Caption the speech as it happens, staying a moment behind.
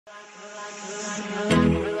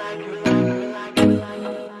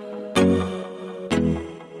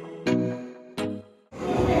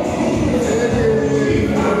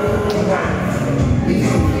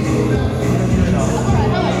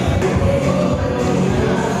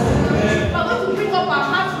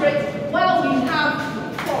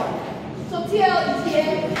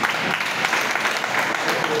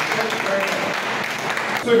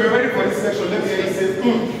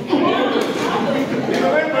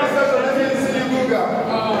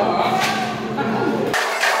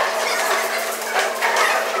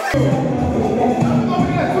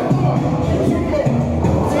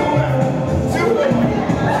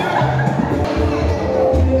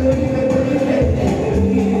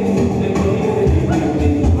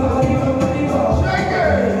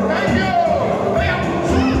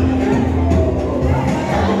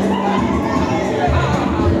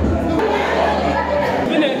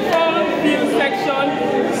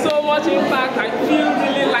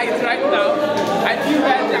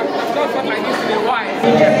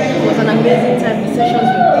amazing time. The sessions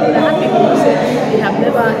were good. I had people who said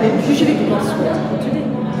they usually do not sweat. But today,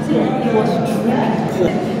 see, it was dripping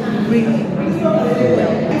really, really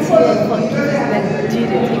well. It's funky, like did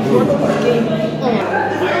it. He brought his game on.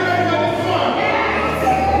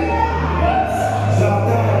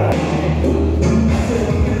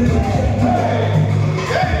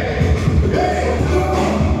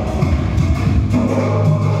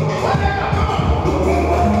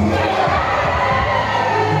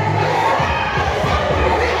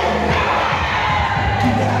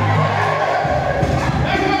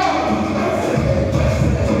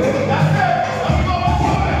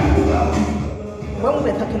 When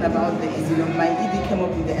we were talking about this, my ED came up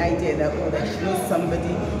with the idea that, that she knows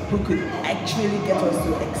somebody who could actually get us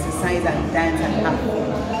to exercise and dance and have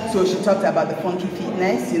fun. So she talked about the funky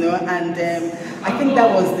fitness, and I think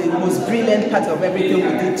that was the most brilliant part of everything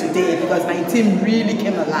we did today, because my team really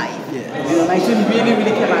came alive. Yeah. My team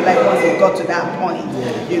really came alive once it got to that point.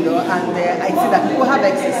 Yeah. And I see that people have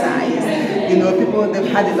exercised. People,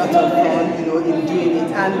 they've had a lot of fun, in doing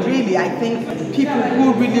it. And really, I think people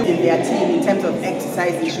who really in their team in terms of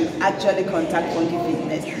exercise, they should actually contact Funky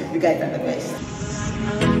Fitness. You guys are the best.